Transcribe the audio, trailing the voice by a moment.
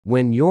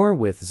When you're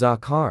with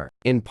Zakar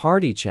in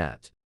party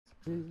chat.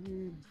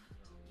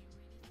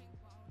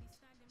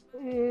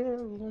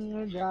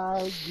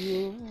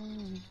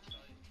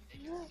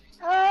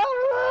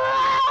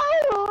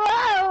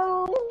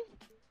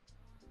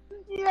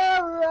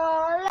 You're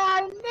all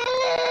I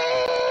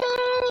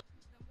need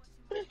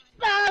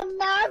from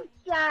my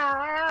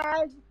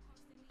side.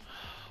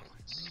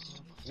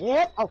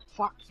 Yep. Oh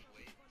fuck.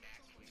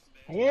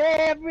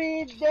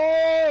 Every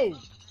day.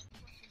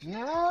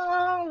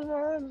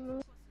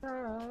 No.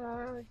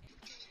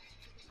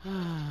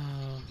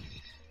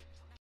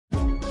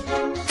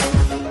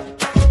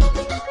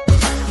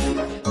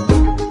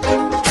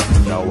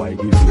 Now I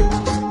give you.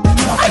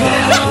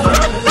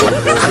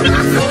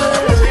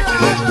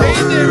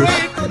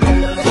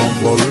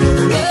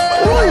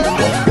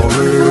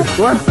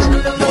 What?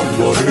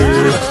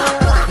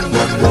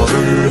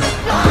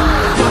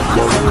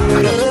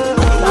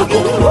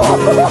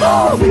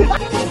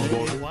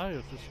 Why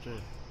is this J?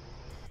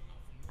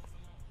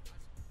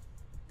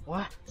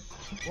 What?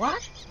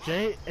 What?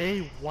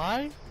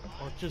 J-A-Y?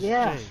 Or just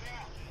Yeah. J?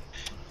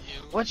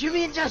 What you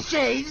mean just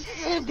J? It's the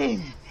same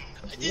thing.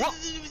 What?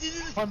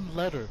 One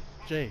letter,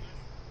 J.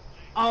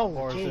 Oh,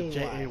 Or is it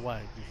J-A-Y.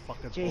 J-A-Y? You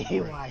fucking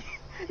J-A-Y.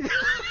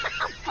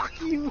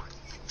 Fuck you.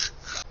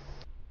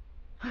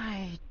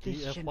 Hi,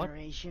 this DF what?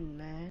 generation,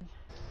 man.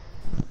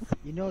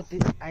 You know,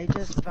 I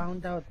just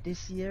found out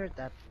this year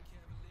that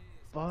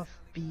buff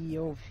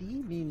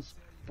POV means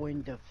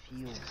point of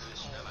view.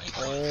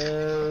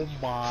 Oh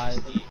my.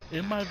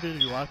 In my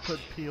video, I put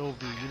POV.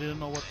 You didn't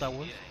know what that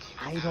was?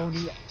 I don't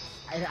even.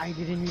 I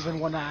didn't even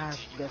want to ask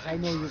because I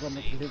know you're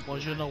gonna clip. Well,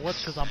 you know what?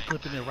 Because I'm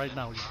clipping it right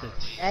now, you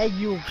bitch. Hey,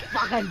 you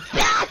fucking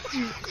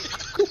bitch!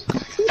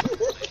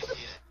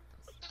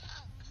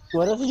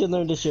 What else did you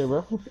learn this year,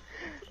 bro?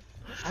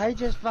 I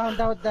just found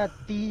out that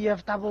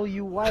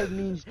TFWY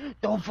means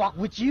don't fuck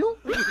with you.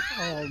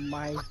 Oh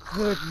my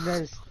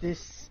goodness,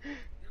 this.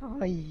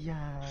 Oh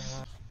yeah.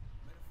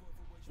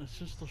 It's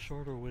just a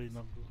shorter way,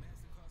 Knuckles.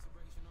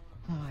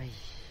 Oh,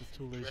 You're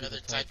too lazy Rather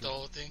to type type the it.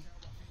 whole thing?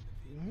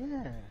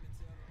 yeah.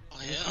 Oh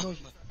yeah.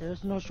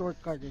 There's no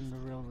shortcut in the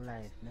real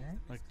life, man.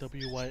 Like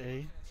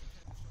W-Y-A?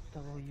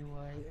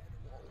 WY.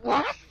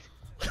 What?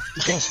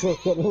 Just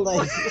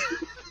like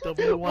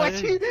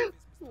W-Y-A?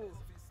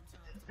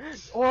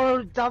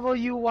 Or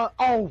WY.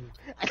 Oh!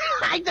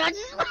 I thought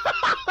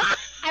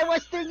I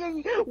was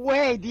thinking,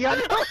 wait, the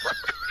other. What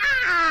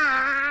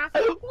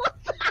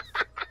the?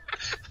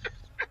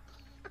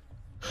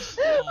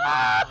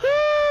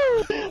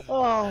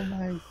 Oh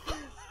my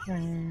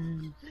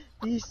man.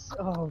 This.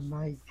 Oh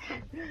my.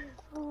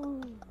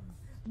 Oh.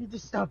 Need to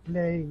stop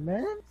playing,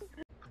 man.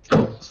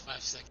 It's 5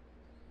 seconds.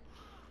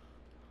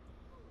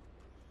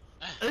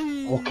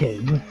 Okay,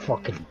 you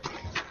fucking.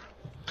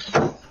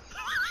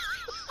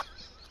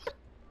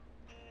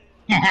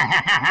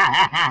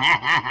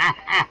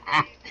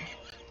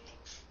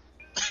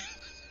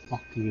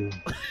 Fuck you.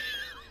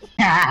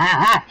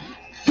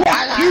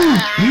 Fuck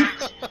you,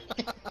 bitch!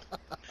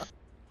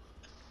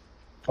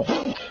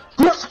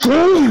 This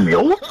game,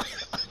 yo!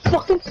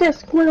 Fucking press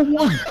square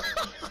one!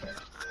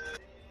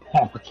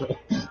 Okay,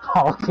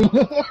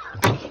 okay.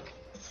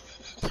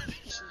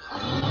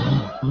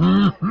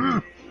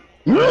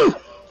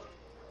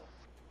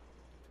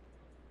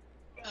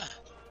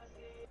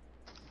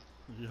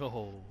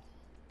 Yo.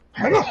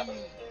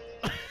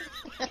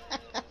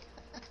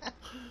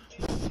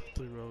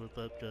 Something wrong with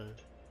that guy.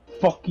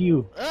 Fuck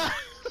you.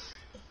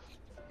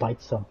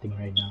 Bite something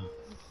right now.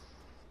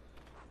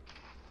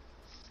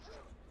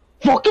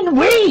 Fucking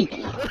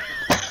wait!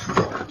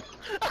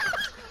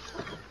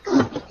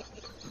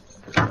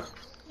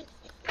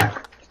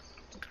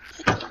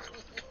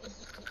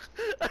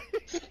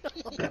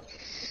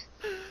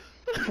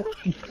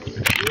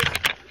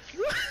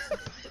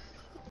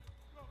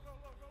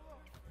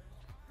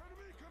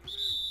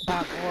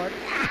 Backward.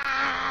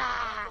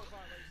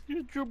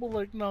 You dribble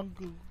like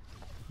Nangu.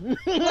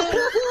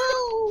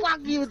 Fuck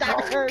you, that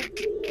hurt.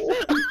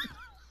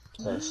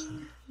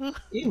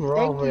 you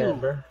wrong, Thank you.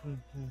 remember?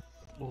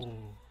 Oh.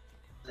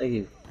 Thank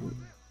you.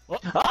 Do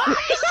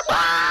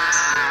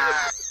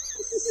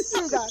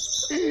that.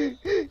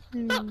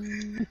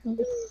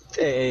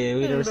 Hey,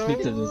 we don't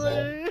speak to this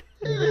man.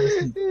 Hey,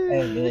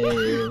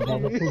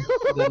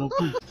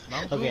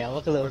 okay,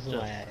 I'm closing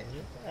my eyes.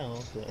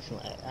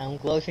 I'm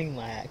closing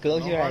my eyes.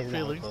 Close No your hard eyes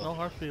feelings, now. no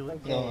hard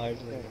feelings. No hard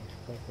feelings.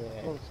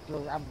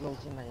 Close, I'm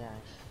closing my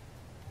eyes.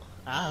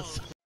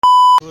 Ask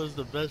who is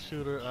the best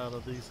shooter out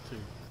of these two?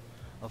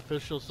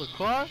 Official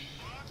Sakar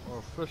or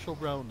Official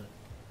Browning?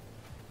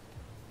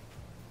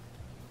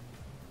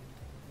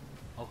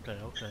 Okay,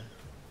 okay.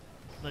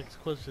 Next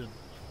question.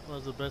 Who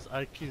has the best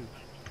IQ?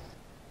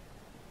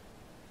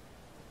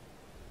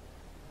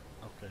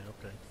 Okay,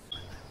 okay.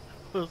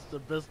 Who's the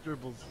best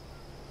dribbles?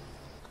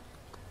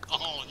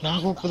 Oh Now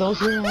no. go close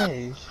your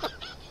eyes.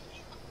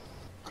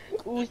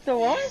 Who's the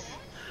what?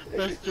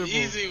 Best dribbles.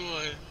 Easy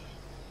one.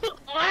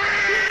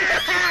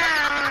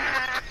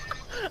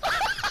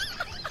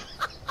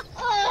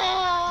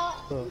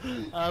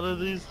 Out of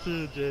these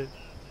two, Jay.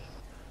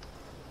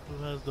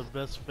 Who has the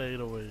best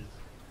fadeaways?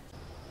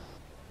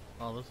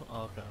 Oh, this one?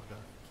 Oh, okay,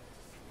 okay.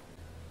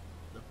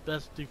 The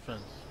best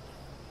defense.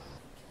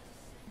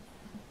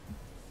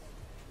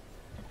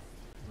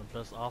 The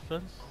best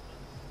offense?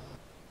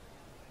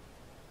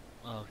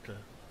 Oh, okay.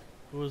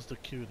 Who is the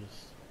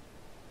cutest?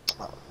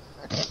 Oh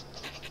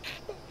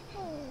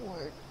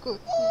my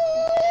goodness.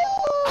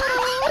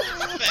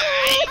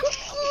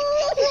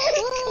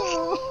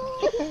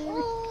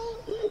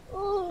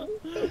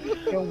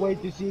 Can't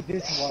wait to see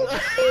this one.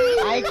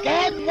 I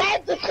can't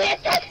wait to see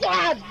this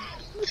one!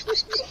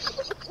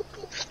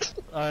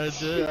 Alright,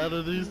 Jay, out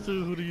of these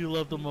two, who do you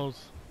love the most?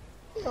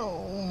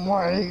 Oh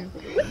my.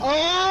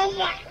 Oh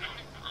my!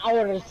 I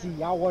wanna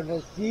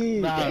see.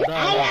 Nah,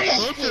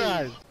 don't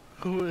try.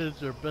 Who is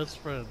your best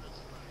friend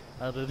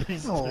out of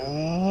these two?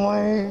 Oh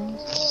my.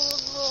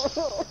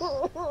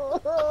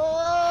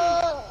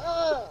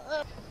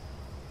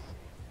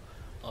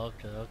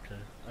 Okay, okay,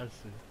 I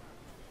see.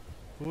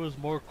 Who is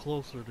more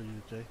closer to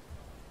you, Jay?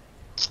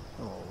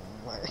 Oh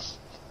my. It's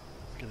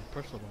getting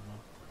personal now.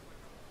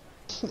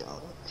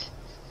 No.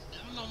 I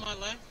don't know my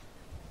life.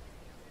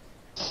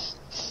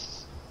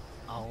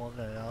 Oh,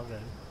 okay,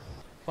 okay.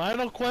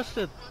 Final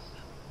question.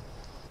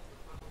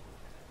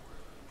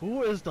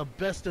 Who is the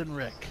best in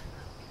Rick?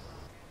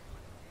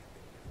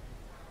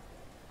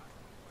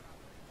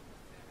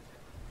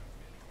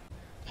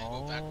 I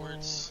go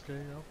backwards.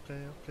 Okay,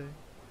 okay, okay.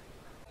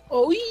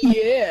 Oh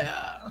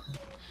yeah!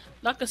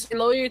 Not gonna say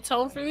lower your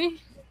tone for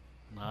me?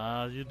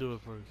 Nah, you do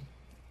it first.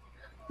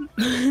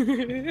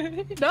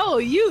 No,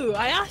 you!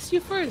 I asked you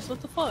first,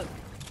 what the fuck?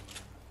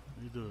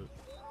 You do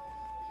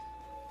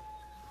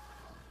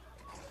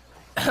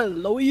it.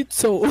 Lower your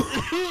tone.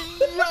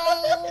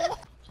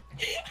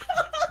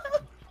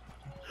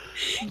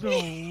 No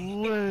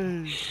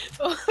way!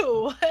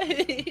 What?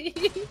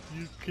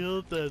 You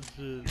killed that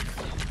shit.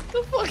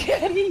 The fuck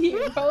out of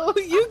here, bro.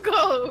 You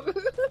go.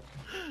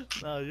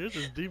 Nah, yours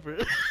is deeper.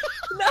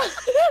 No.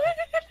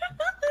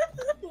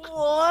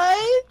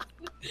 What?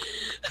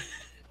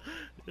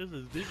 Yours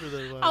is deeper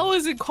than mine. I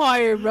was in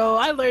choir, bro.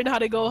 I learned how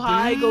to go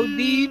high, go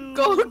deep,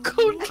 go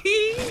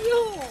deep.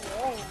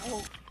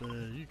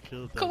 Man, you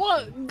killed that Come shit.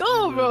 on,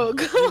 go, You bro, win.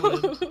 go.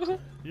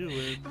 You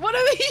win.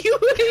 Whatever you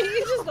win,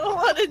 you just don't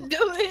want to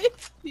do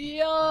it.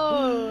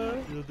 Yo.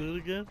 You'll do it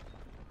again?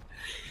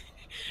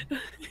 You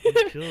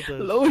killed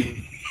that Lower. shit.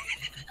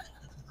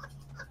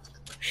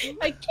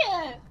 I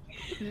can't.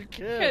 You I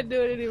can't. can't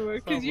do it anymore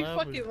because Stop you're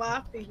laughing. fucking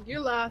laughing.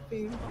 You're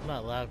laughing. I'm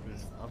not laughing.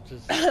 I'm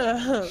just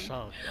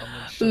shocked. I'm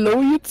in shock.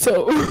 Lower your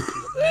tone.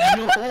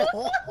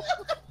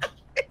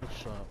 I'm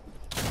shocked.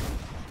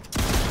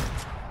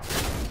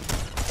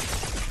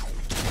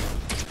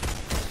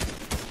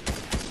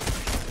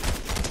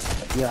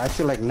 Yeah, I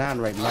feel like Nan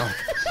right now.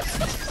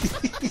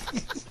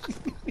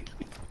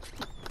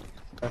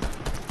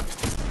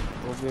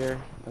 Over here,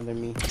 under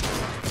me.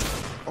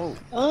 Oh,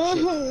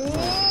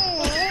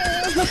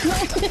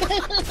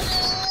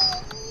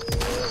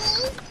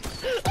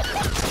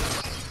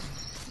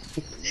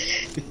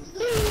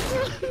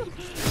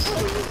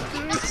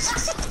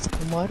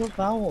 Tomorrow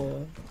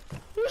power.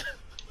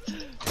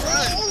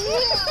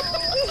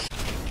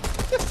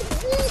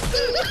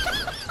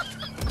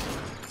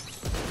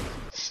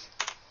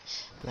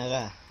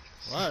 Naga.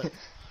 What?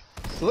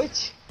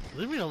 Switch.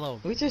 Leave me alone.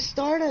 We just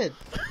started.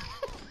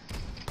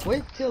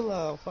 Wait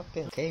till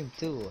fucking game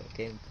 2 or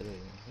game 3.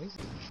 No way.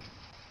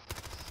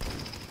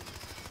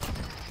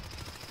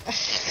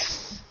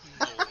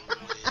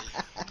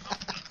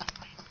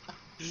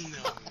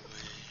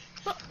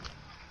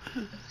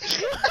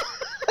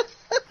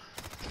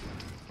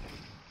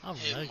 I'm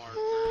Hit like, marker.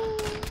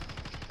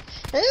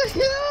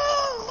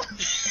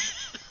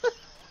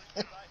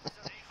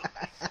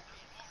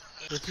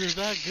 if you're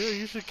that good,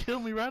 you should kill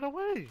me right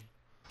away.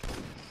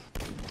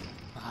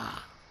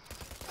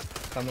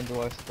 Come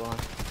into our spawn.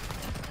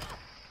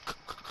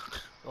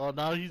 Oh,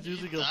 now he's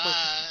using a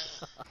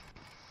fucking...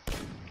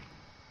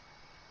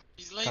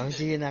 He's Come laying to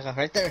there. you, Naka.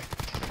 Right there.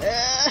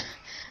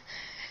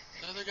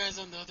 The other guy's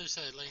on the other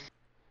side, laying.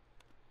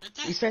 Right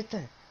there. He's right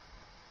there.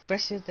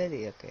 Press your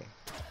daddy, okay.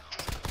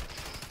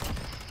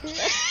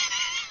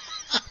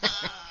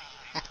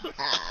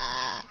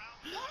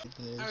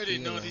 I already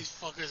know these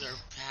fuckers are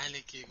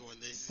panicking when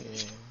they see me.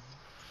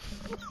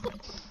 Yeah.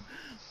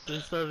 They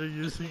started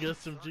using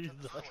SMGs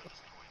now.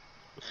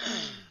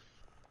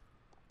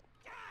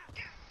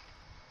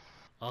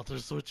 Oh, they're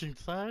switching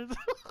sides?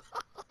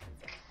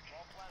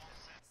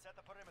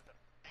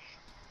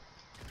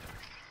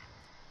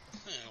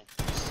 Yeah,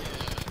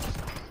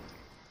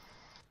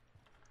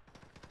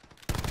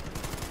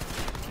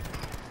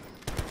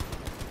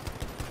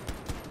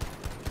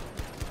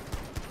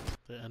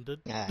 They ended?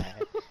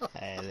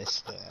 Alright,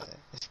 let's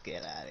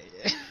get out of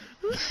here.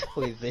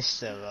 We missed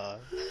so long.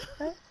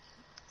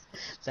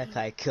 That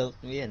guy killed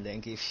me and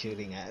then keeps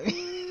shooting at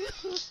me.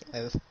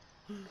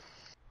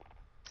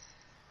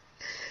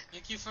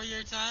 Thank you for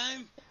your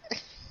time.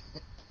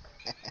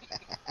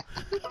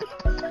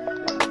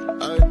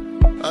 I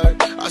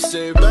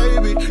say,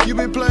 baby, you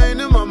been playing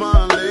in my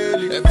mind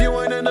lately. If you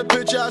ain't in the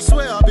picture, I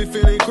swear I be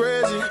feeling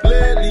crazy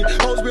lately.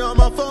 Hoes be on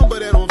my phone, but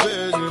they don't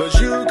visit. Cause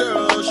you,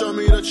 girl, show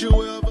me that you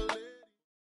will.